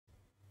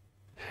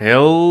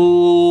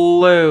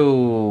Hello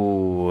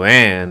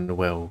and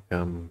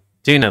welcome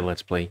to another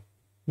Let's Play.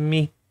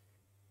 Me,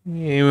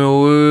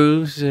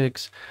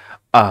 GamerWolfSix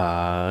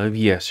of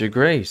Yes Your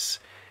Grace.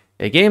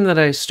 A game that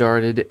I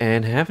started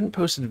and haven't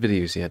posted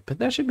videos yet, but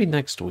that should be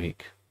next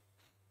week.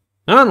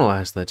 On the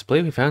last Let's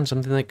Play, we found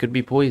something that could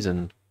be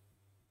poison.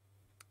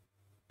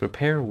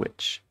 Prepare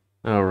which?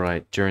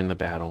 Alright, during the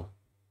battle.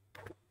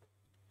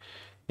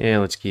 Yeah,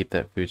 let's keep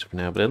that foods for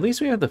now, but at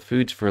least we have the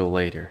foods for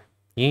later.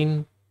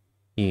 Yin.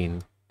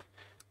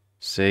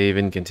 Save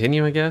and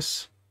continue, I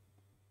guess.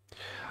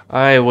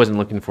 I wasn't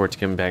looking forward to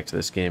coming back to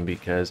this game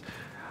because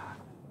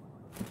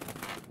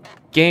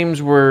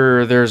games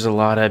where there's a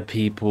lot of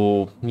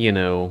people,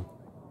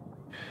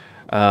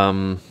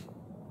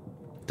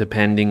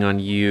 depending on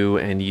you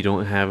and you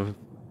don't have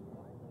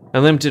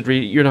unlimited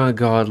you're not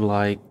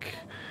godlike,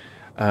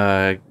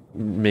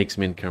 makes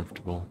me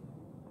uncomfortable.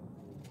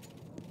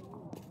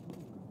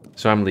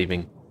 So I'm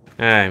leaving.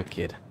 I'm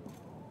kid.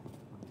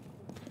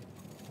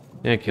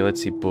 Okay,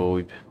 let's see,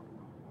 boy.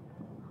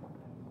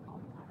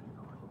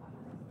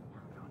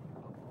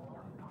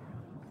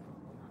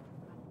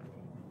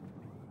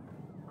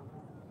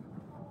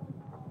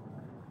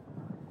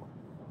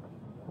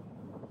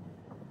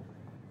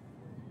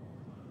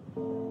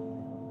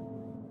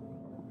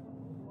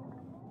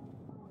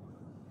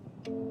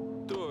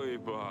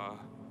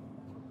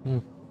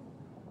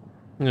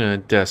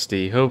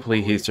 Dusty.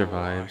 Hopefully he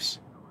survives.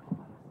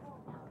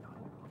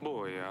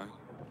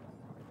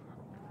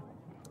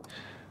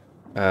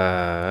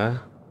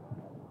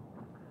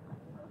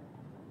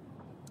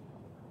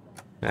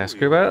 Ask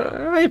her about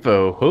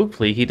Ivo.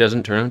 Hopefully he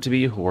doesn't turn out to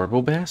be a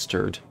horrible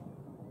bastard.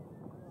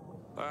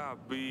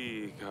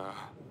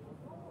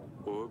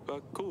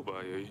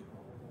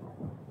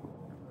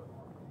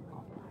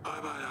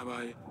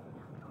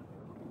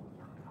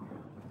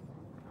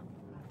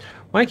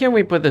 Why can't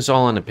we put this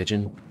all on a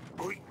pigeon?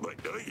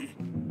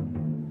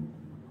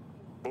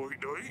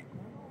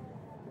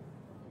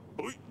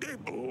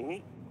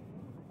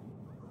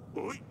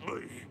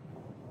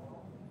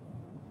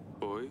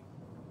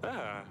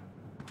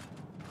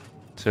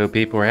 So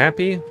people were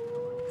happy?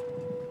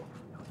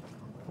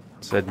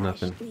 Said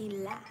nothing.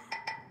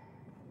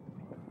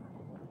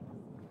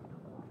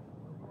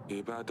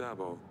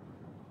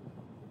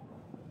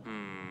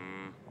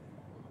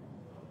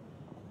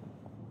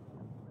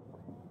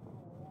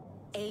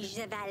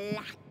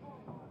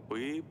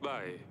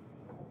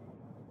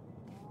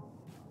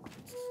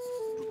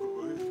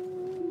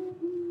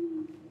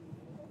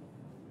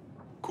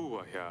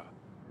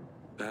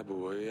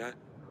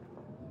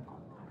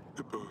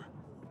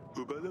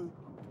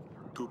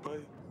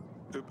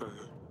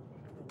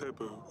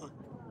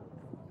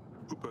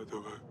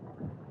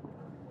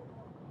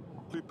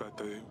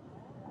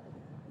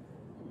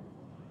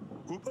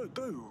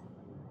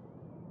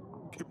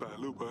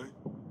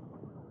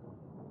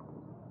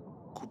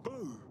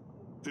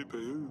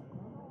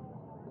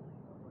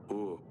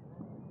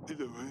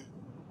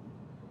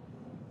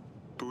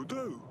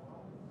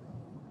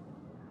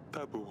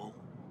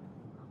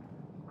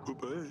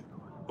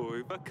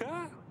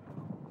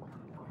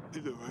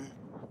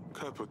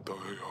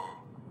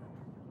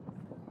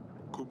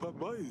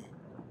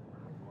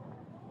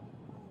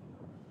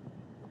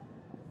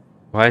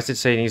 Why does it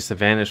say he needs to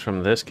vanish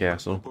from this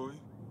castle?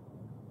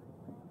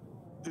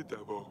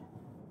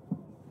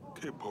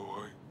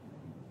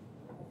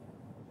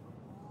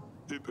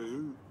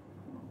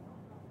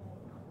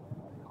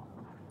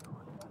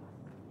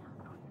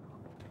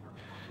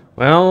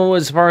 Well,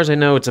 as far as I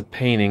know, it's a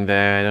painting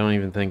that I don't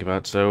even think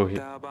about, so...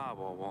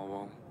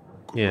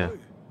 yeah.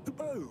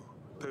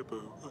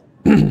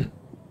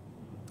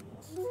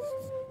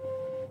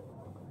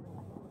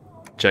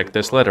 Check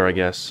this letter, I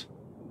guess.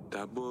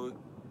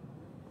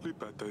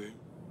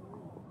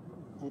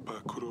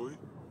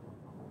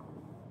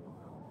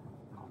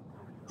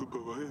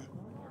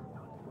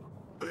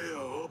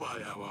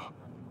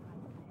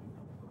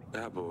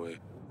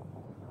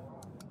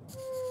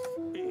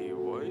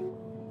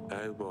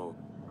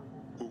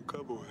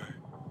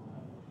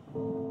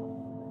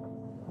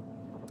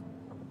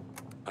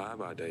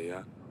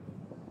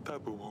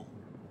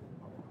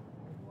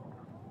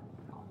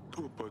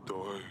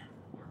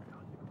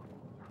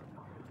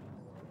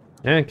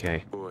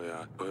 Okay.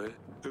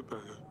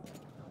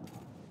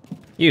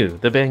 You,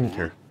 the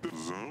banker.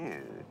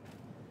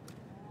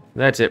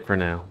 That's it for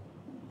now.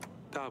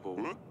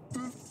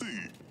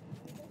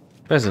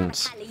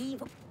 Peasants.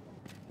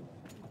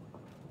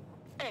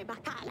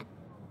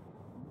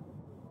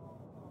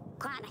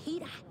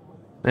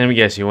 Let me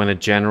guess, you want a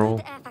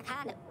general?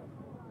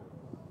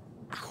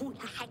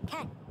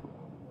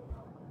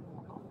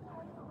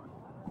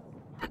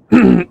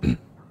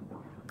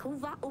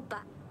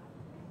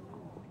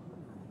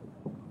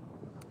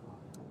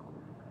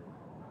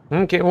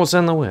 Okay, we'll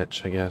send the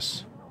witch, I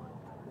guess.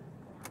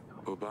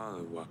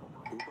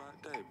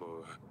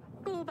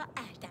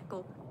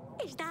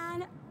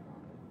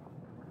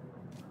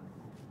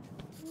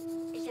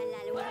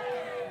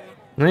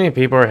 Hey,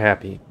 people are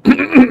happy.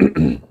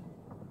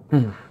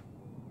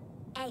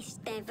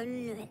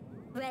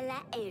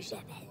 Voilà un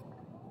cheval.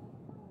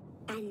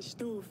 Un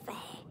stufe.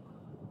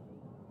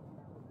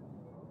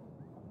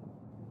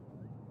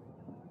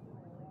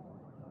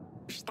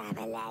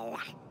 Stavelala.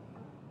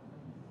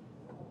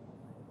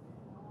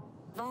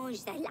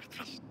 Vons de la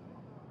cache.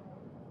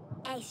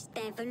 Est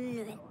un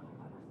volume.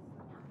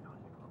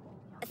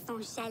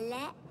 Son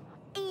chalet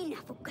in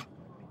fuka.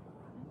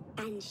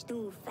 Un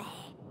stufe.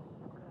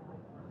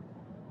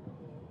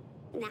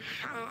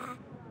 Naha.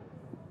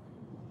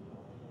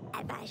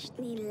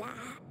 Abashnila.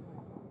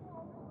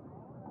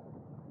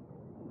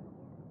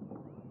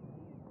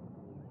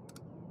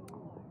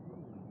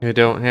 We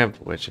don't have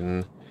which,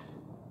 and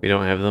we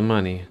don't have the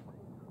money.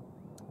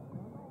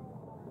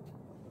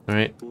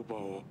 Alright.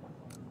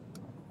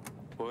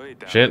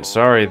 Shit,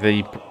 sorry,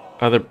 the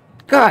other...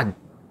 God!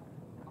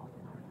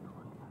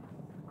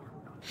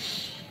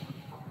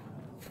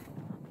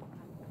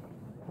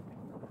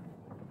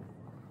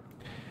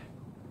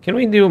 Can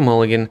we do a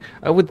mulligan?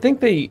 I would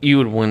think that you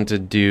would want to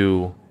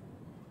do,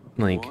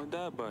 like,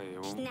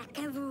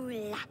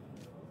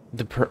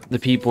 the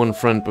people in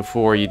front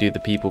before you do the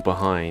people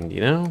behind,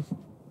 you know?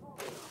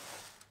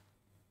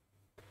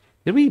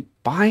 Did we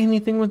buy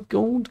anything with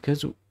gold?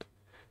 Because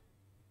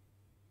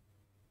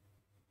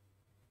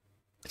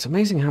it's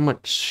amazing how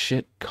much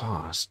shit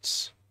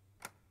costs.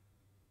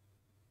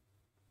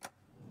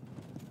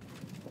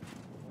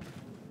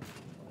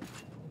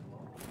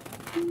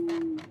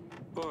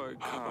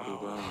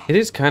 It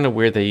is kind of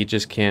weird that you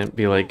just can't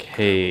be like,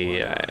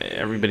 hey,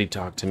 everybody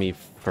talk to me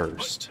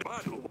first.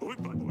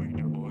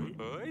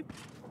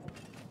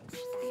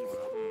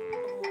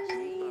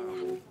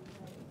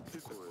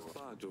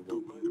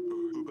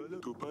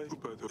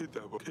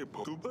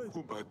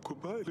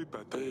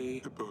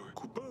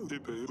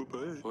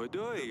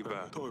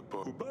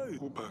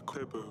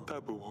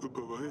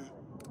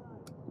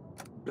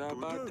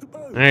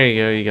 There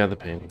you go, you got the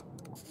painting.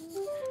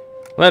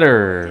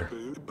 Letter.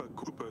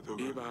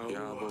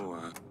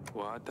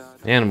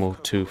 Animal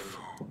tooth.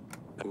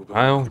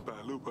 Pile.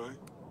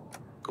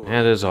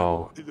 That is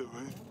all.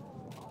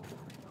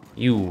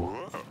 You.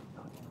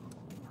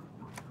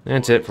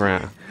 That's it for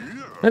now.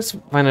 Let's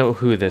find out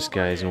who this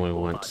guy is and what he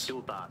wants.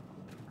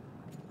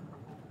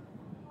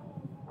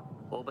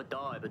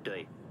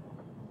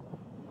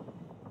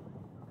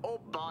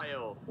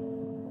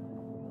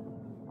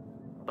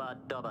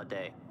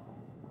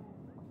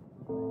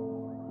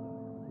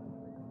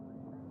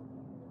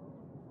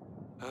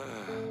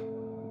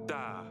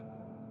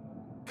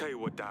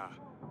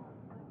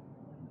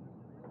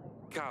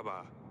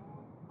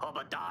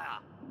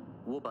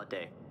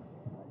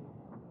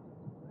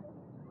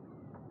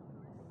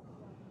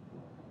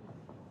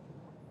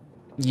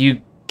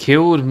 You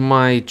killed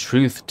my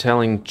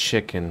truth-telling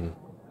chicken.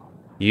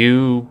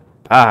 You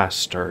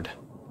bastard.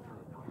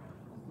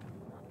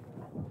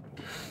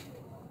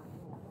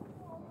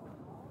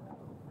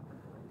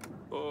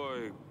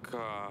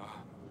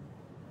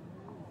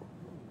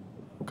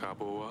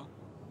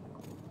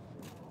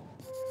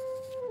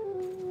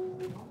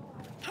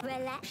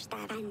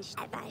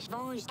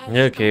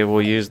 Okay,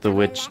 we'll use the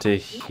witch to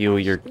heal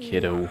your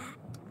kiddo.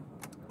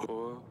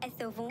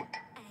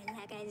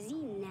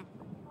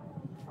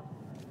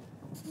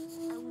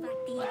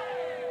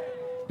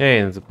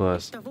 Hey, that's a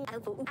plus.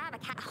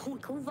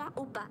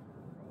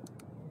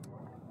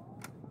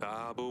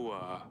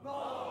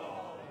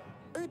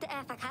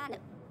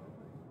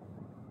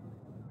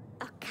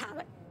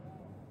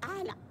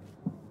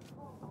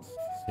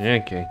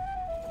 Okay.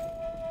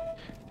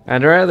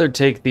 I'd rather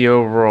take the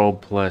overall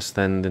plus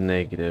than the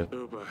negative.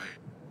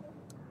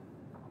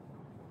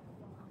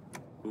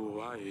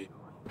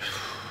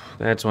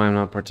 That's why I'm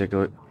not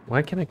particularly...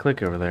 Why can't I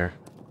click over there?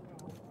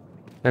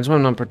 That's why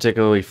I'm not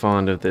particularly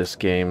fond of this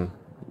game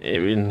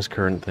in its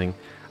current thing.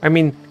 I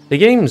mean, the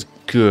game's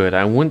good.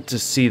 I want to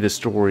see the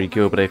story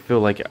go, but I feel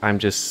like I'm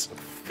just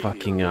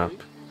fucking up.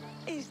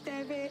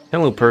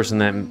 Hello, person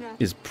that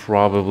is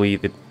probably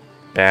the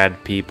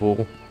bad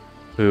people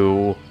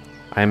who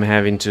I'm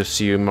having to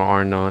assume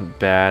are not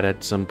bad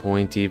at some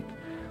point,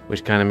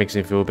 which kind of makes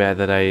me feel bad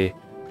that I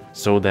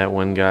sold that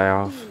one guy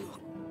off.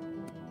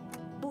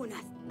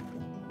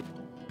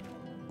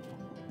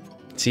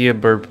 See a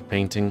burp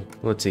painting?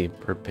 Let's see,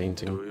 burp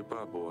painting.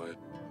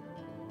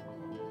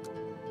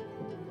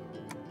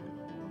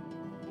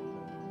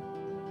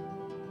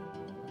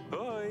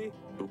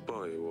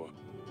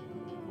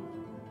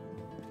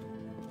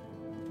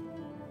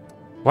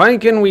 Why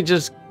can't we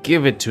just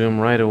give it to him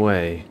right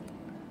away?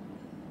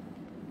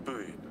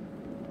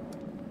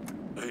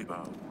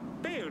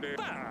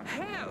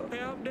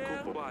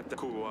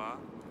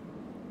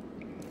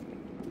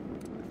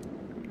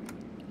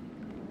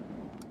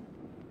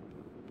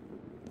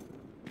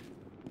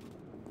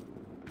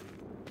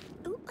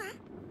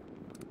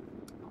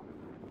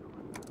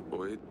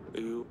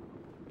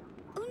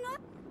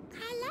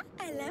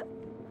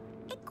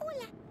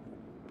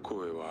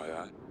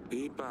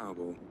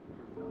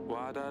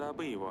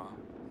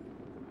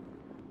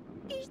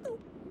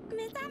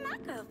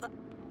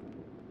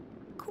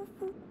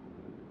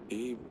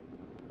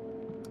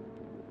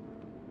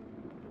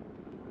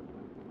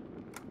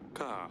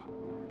 Ka.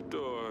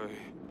 Doi.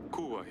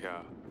 Kua ya.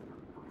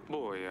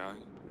 Boy ya.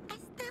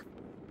 Asta.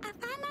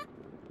 Afala.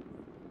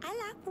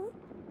 Alaku.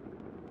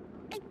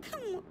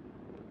 Ekamu.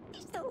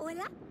 Isto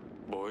ola.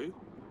 Boy.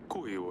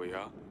 Kui wo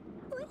ya.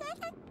 Ola.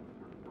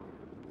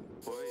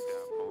 Boy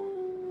dabo.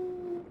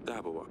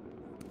 Dabo.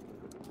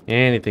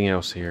 Anything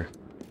else here?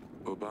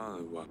 Obana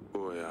wa.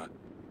 Boy ya.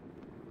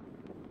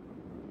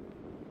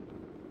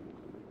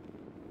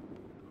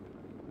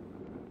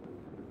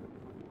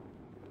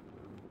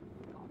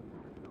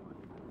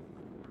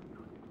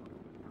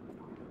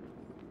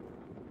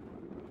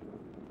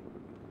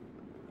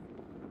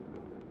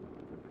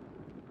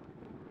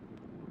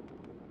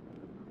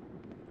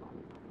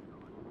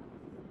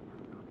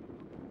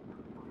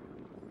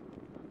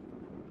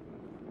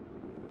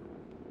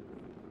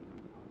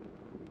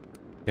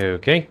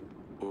 Okay.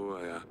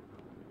 Boy ya.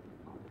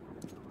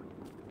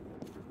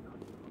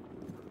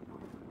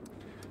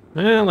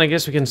 Well, I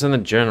guess we can send the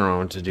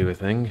general to do a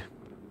thing.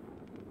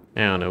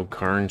 I don't know,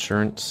 car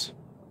insurance.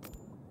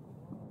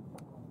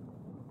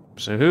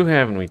 So who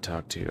haven't we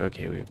talked to?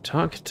 Okay, we've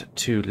talked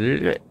to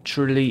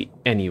literally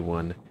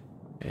anyone.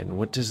 And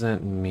what does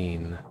that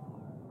mean?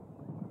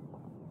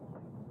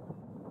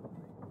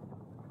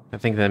 I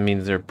think that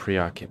means they're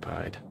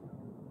preoccupied.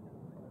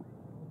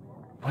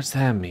 What's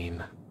that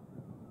mean?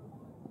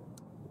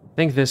 I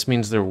think this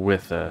means they're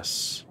with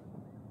us.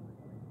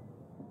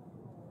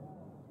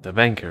 The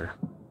banker.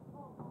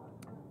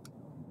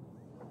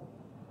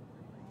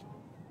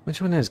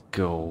 Which one has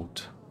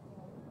gold?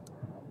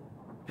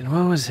 And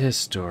what was his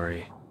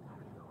story?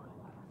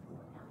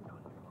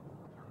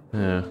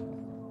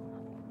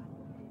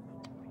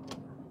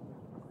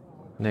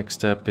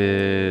 Next up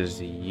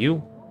is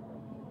you.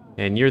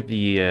 And you're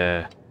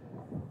the,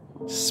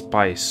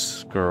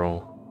 spice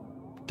girl.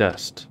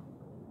 Dust.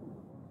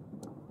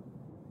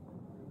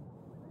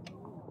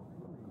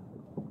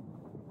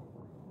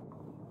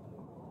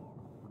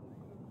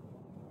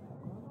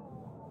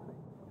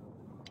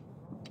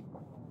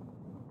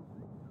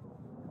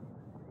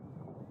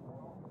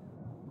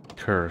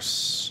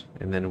 Curse.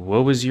 And then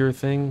what was your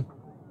thing?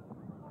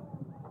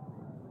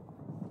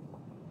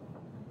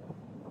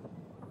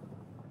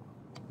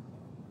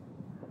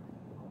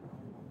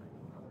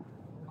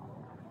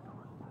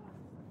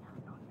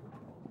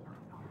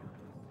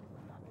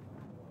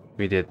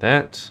 We did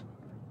that.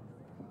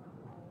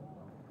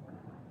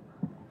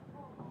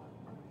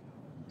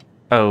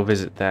 Oh,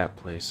 visit that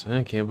place.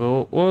 Okay,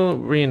 well, we'll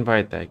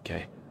re-invite that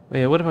guy. Oh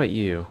yeah, what about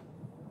you?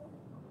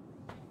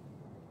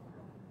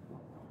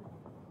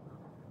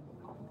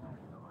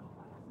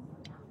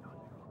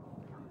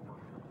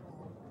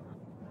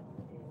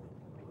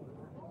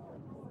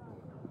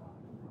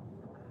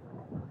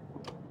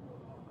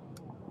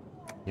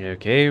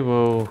 Okay,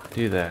 we'll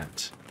do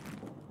that.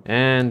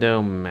 And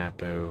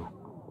Mapo.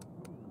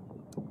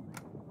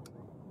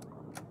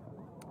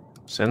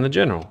 Send the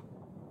general.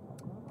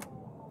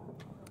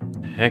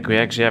 Heck, we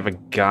actually have a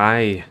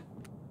guy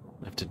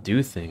left to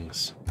do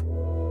things.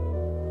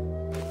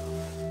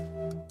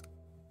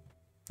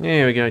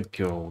 Yeah, we got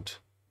gold.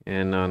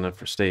 And not enough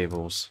for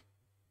stables.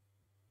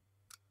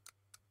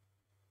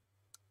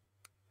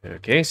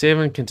 Okay, save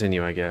and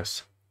continue, I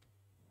guess.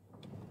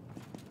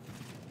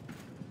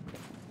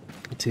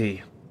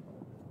 Tea.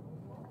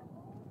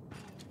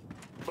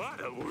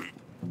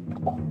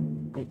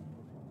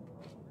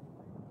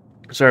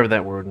 Sorry for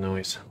that word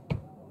noise.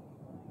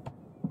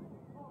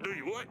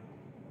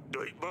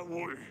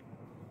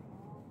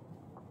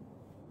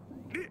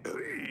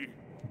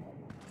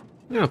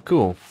 Oh,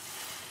 cool.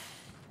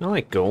 I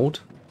like gold.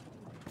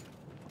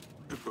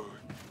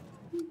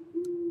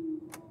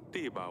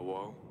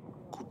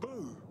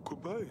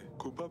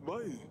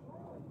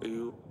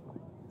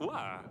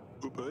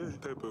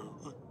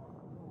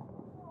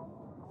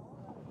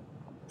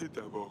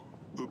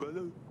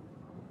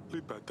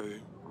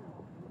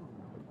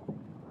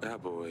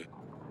 Boy.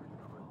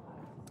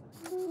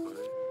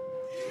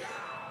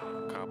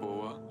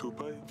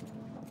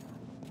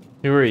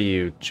 Who are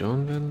you,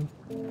 Jonathan?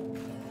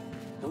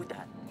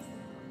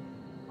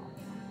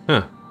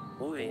 Huh.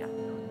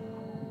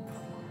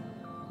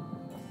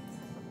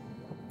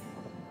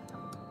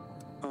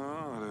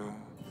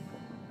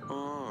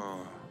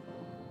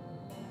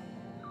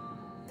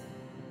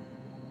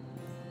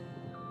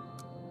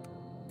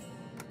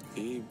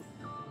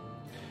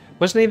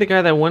 Wasn't he the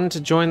guy that wanted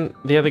to join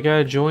the other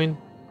guy to join?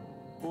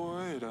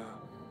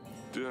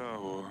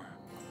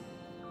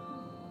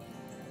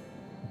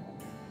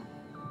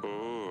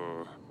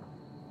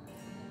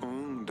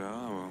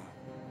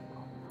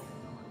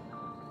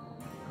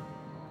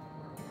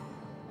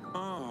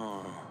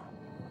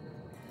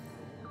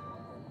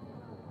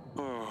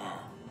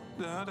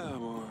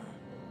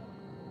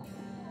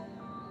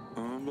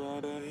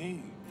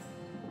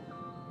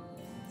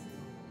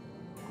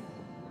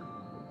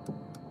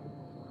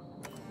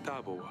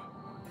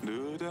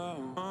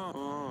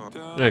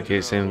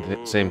 Okay, same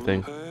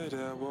thing.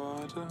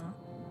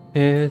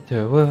 Hit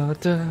the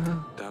water.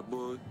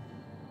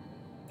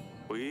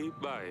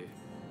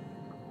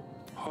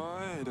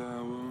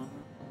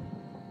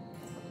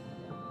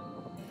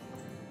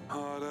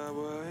 Hada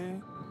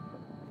way.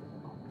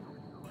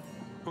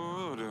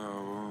 Oda.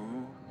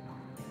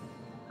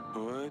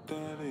 What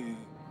daddy?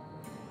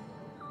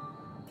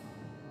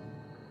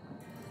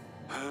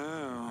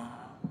 Hell.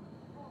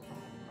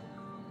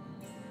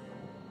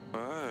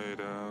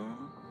 Ada.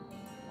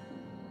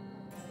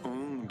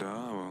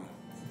 Down.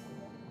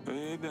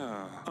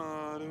 Ada.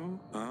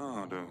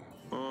 Adu.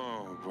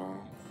 Oh, boy.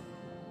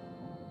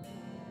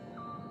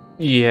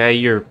 Yeah,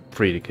 you're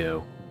free to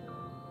go.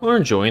 Or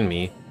join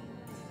me.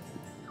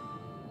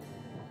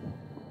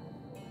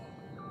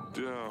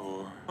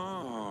 Down.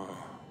 Oh.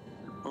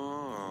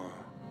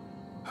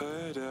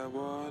 Hey, that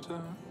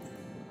water.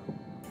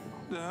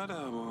 That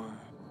boy.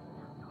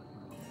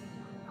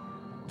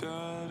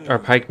 Are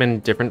pikemen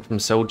different from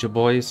soldier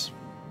boys?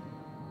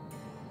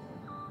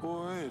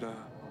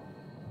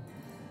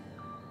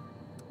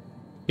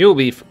 You'll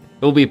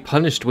be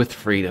punished with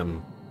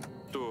freedom.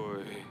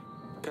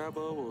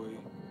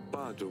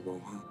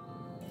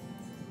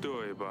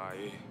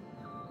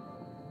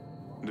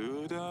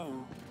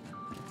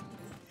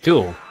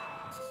 Cool.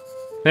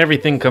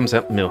 Everything comes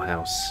up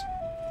Millhouse.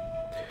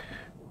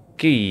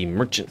 Key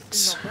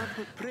merchants.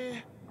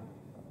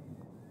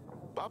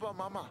 Baba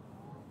mama.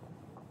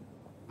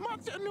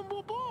 Max and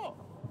Bobo.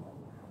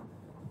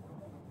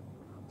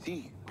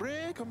 See,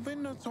 break and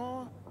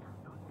Venator.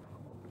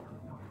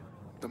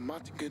 The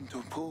Martin get into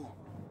a pool.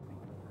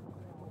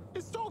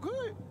 It's so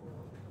good.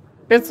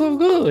 It's so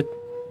good.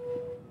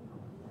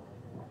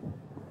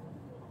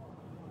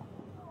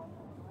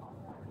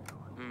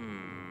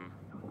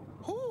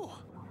 Who?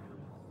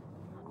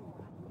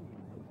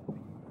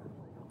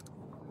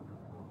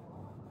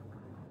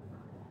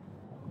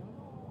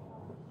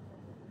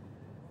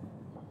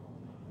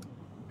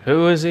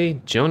 Who is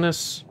he?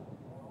 Jonas?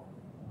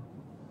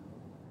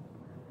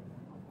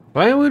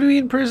 Why would we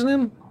imprison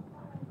him?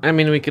 I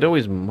mean, we could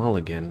always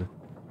mulligan.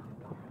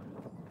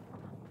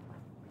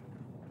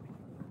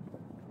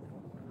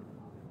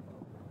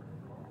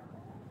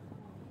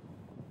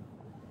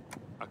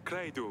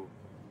 Akraidu.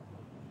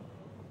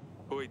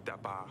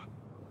 Oitapa.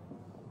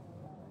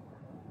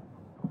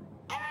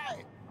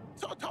 Hey!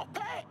 So top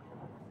pay!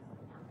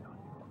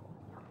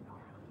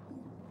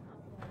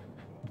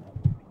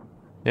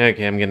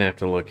 Okay, I'm gonna have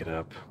to look it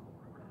up.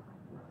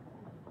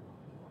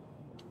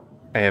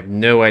 I have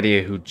no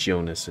idea who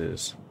Jonas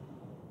is.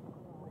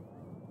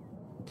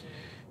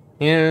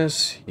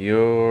 Yes,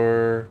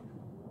 your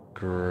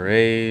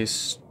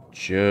Grace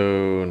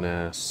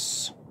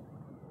Jonas.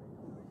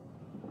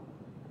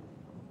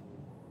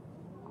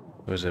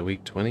 Was it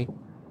week 20?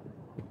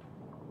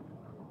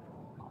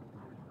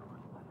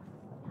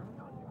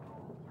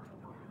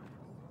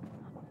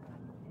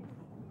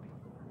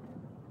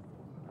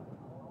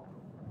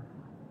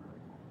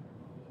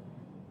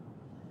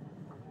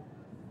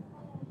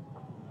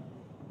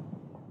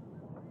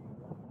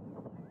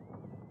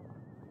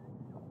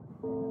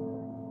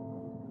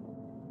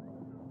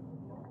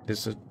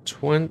 It's the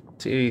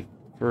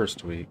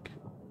 21st week.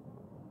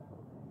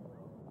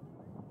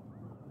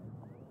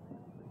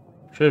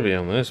 Should be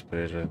on this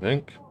page, I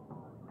think.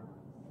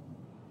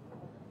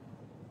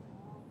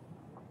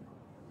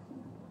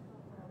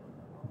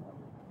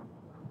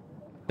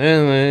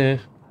 And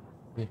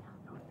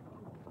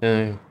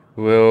they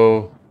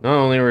will not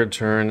only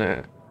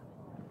return.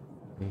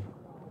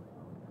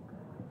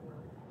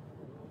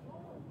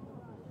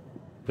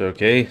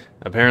 Okay,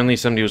 apparently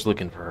somebody was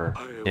looking for her.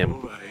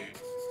 Him.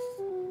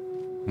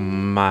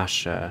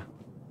 Masha.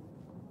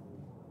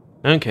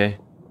 Okay.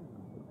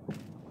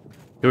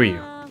 Who are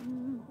you?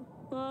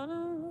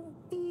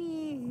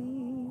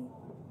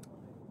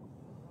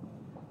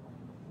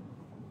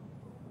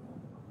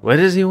 What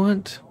does he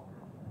want?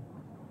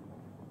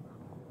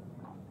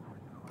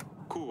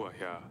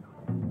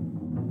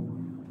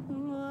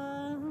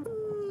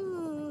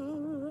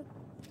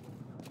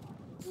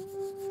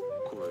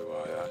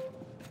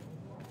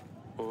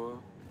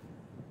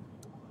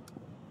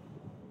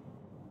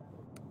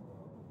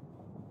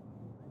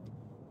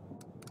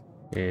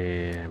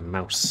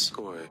 Mouse.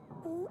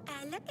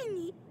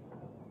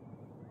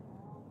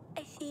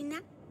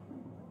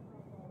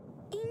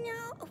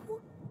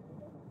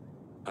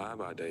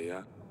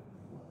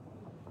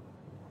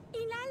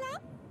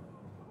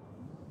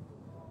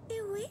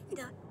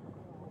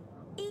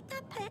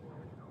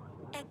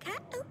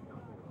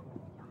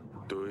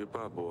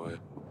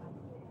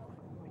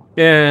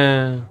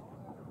 Yeah.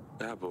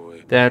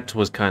 That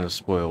was kind of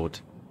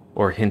spoiled.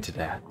 Or hinted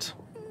at.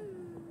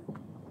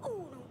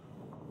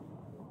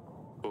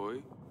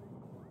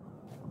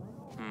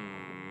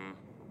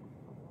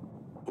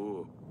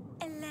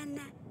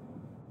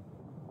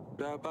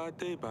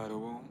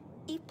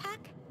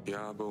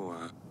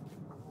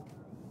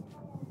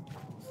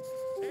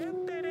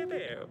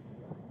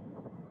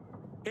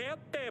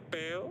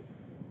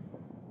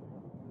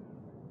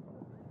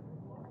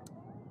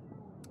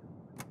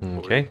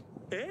 Okay.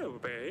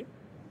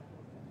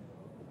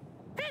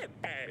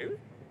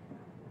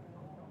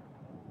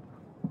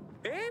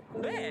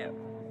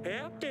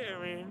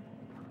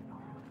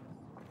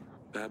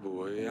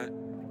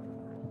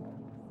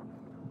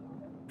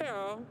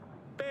 bell.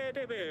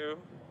 Betty bell.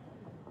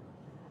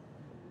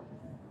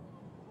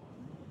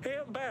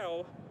 Here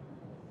bell.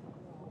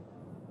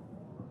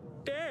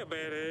 There,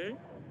 Betty.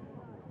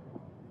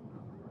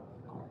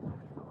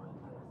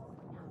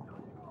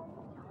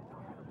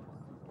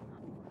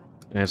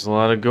 That's a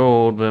lot of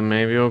gold, but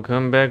maybe he'll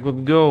come back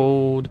with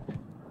gold.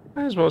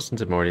 Might as well,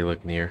 since I'm already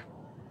looking here.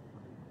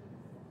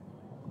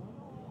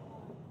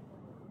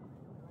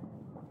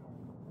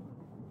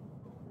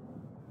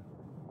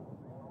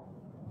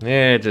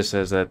 Yeah, it just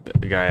says that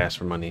the guy asked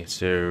for money,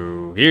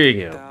 so here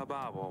you go. Ta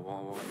ba wo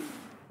wo.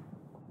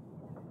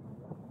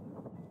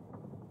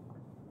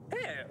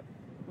 Hey,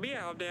 be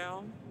out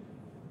down.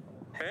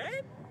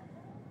 Hey.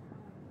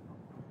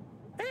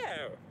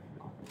 Hey.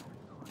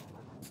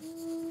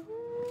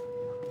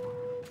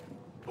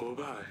 Bố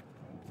bài.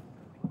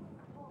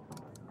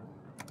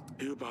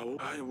 Yêu bảo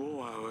ai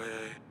bố à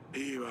về.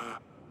 Đi bà.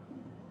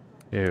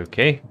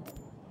 Okay.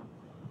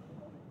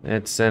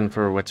 Let's send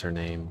for what's her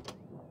name?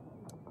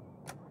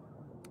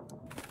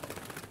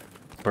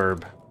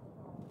 Burb.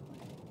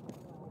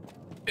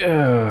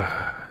 Ugh,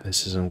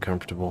 this is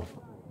uncomfortable.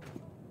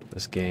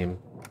 This game.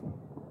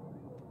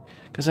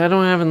 Because I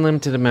don't have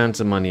unlimited amounts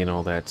of money and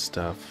all that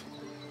stuff.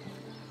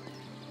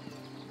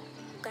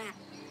 Cả.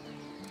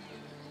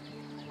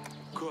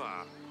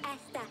 Qua.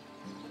 Asta.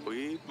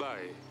 Quý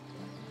bảy.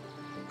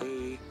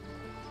 Ê.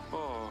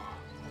 Oh.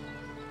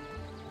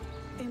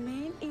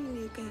 Temen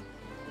ini ke.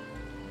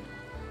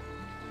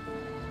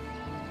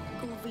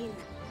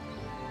 Kuvina.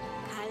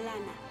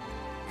 Kalana.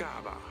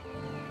 Cả bà.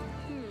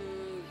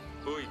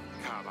 Ui,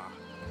 cả bà.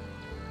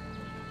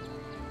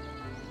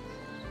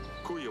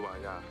 Cui wa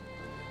ya.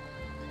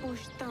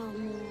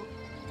 Ustamu.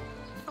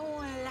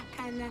 Ola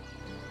kana.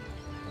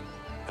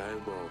 Ai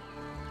bố.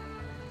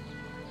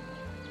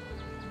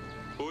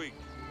 Ui.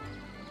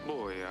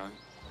 Boy ya.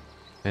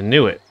 I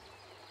knew it.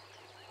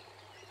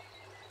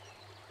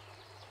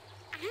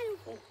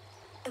 Anu.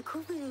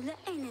 Kuvina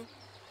ene.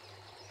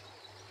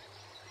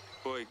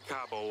 Ui,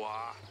 cả bà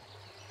wa.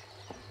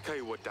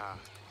 Cây wa da.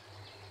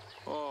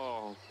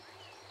 Oh.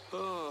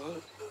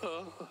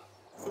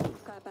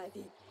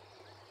 Kapati.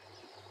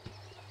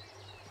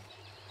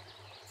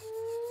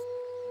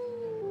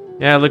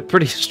 Yeah, I look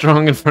pretty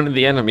strong in front of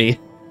the enemy.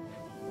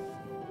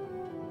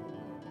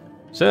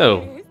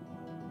 So,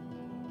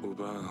 Bố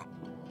bà.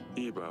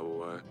 Đi bà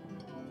bố à.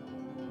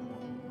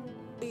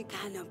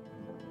 Ikanam.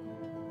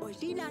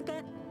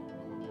 Osinaka.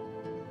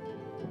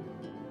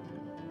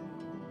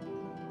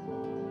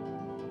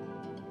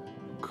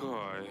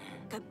 Coi.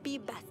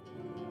 Kapibas.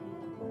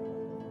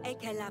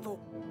 Ekelavo.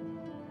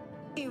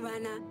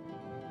 Ivana.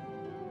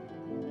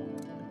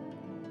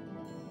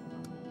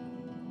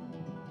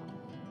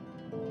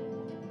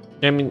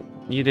 I mean,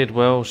 you did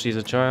well. She's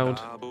a child.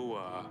 Abu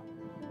wa.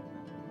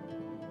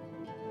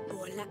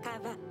 Ola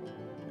kava.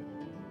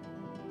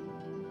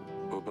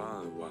 Bố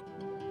bà wa.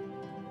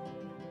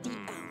 Di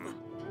awa.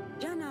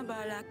 Jana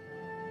balak.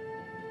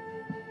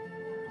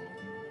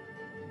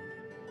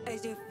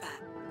 Ezefa.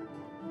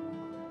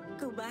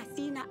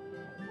 Kubasina.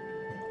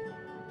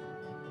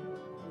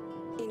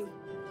 Inu.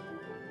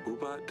 Bố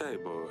bà tay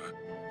bố à.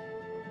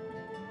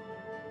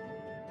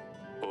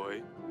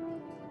 Oi.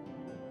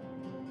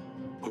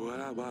 Bố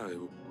bà bà ơi.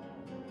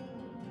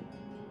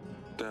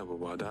 Tay bố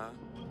bà đã.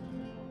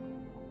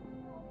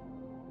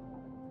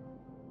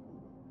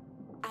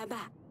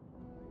 Aba.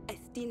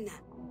 Estina.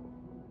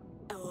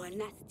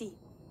 Awanasti.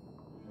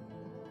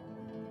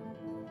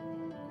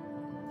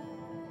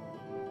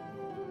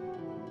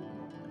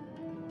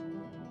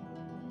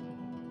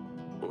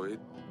 Ôi.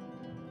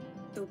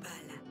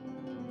 Tubala.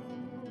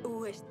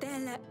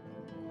 Uestela.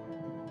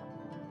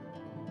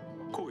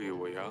 Cui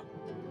wa ya.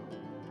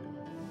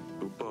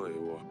 Bố bà ơi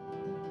wa.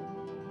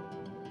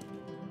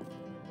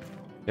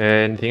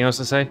 Anything else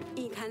to say?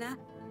 Ikana.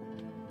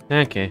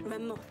 Okay.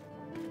 Memo.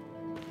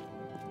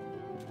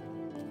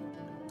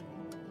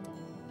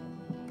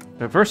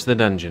 But first, the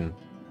dungeon.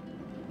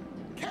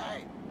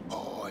 Hey.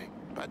 Ôi.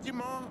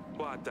 Bâtiment.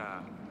 Wa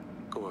da.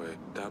 Coi.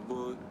 Ta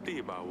bố.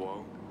 Đi bà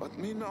wo. Bắt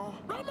mi nó.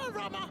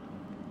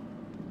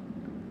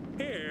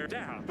 Here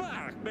down.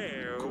 Back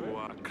there.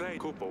 Kua. Kray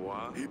kupa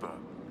wa. Đi bà.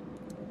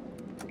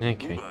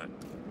 Okay. But.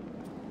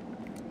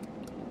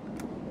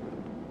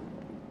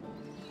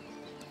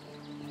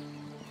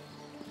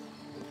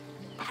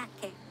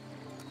 Hake.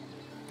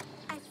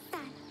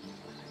 Astan.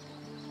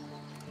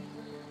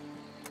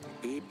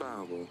 Đi bà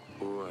bố.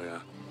 Bố à.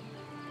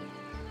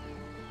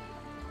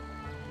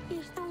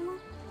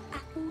 Estamos a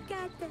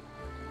jugar.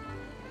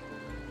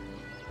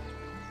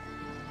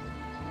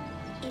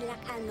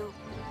 Ilakano.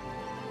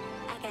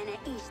 Agana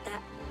ista.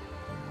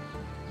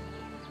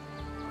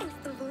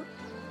 Estuvo.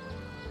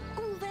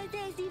 Uva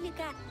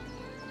desilica.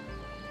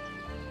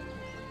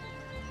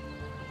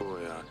 Bố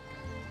à.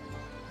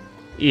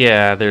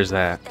 Yeah, there's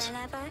that.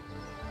 Talaba.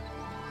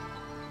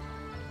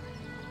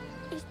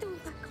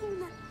 Estuvo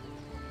kuna.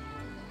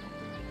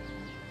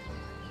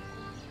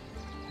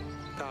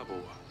 Tabu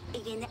wa.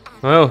 Igene a.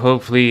 Well,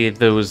 hopefully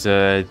those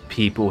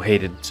people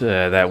hated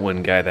that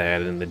one guy that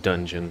had in the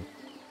dungeon.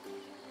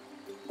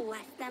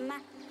 Wastama.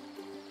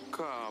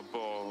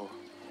 Cabo.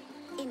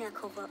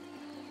 Inakovo.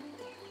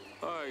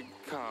 Ai,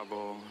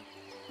 cabo.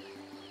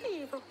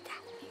 Ivota.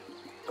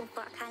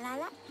 Upa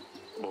kalala.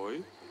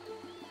 Boy.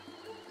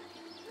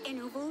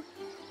 Inuvu.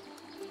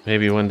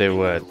 Maybe one day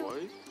what?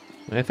 Boy.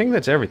 I think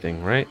that's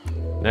everything, right?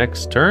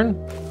 Next turn?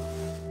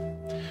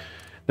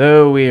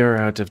 Though we are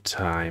out of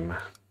time.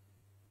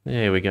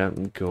 Hey, we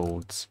got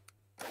golds.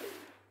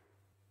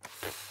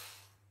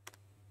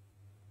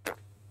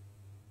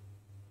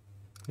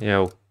 Yeah,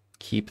 we'll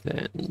keep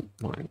that in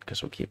mind,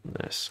 because we'll keep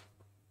this.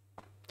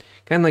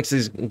 Kind of likes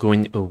this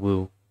going, oh,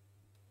 woo.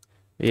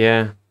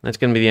 Yeah, that's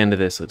going to be the end of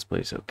this Let's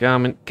Play. So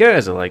comment,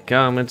 guys, I like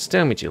comments,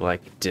 tell me what you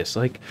like,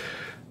 dislike,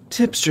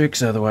 tips,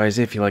 tricks, otherwise,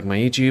 if you like my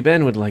YouTube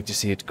and would like to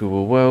see it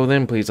go well,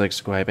 then please like,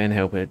 subscribe, and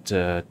help it,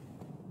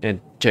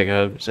 and check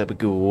out Sepa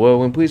Go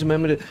well, and please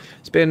remember to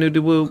spare new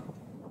to woo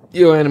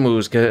your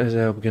animals, guys,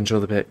 help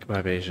control the pet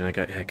population. I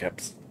got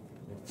hiccups.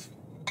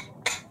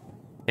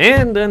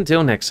 And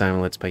until next time,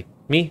 let's play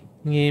me,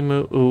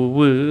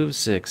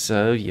 GamerWolfSix.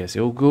 So yes,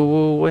 you'll go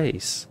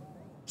always.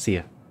 See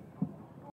ya.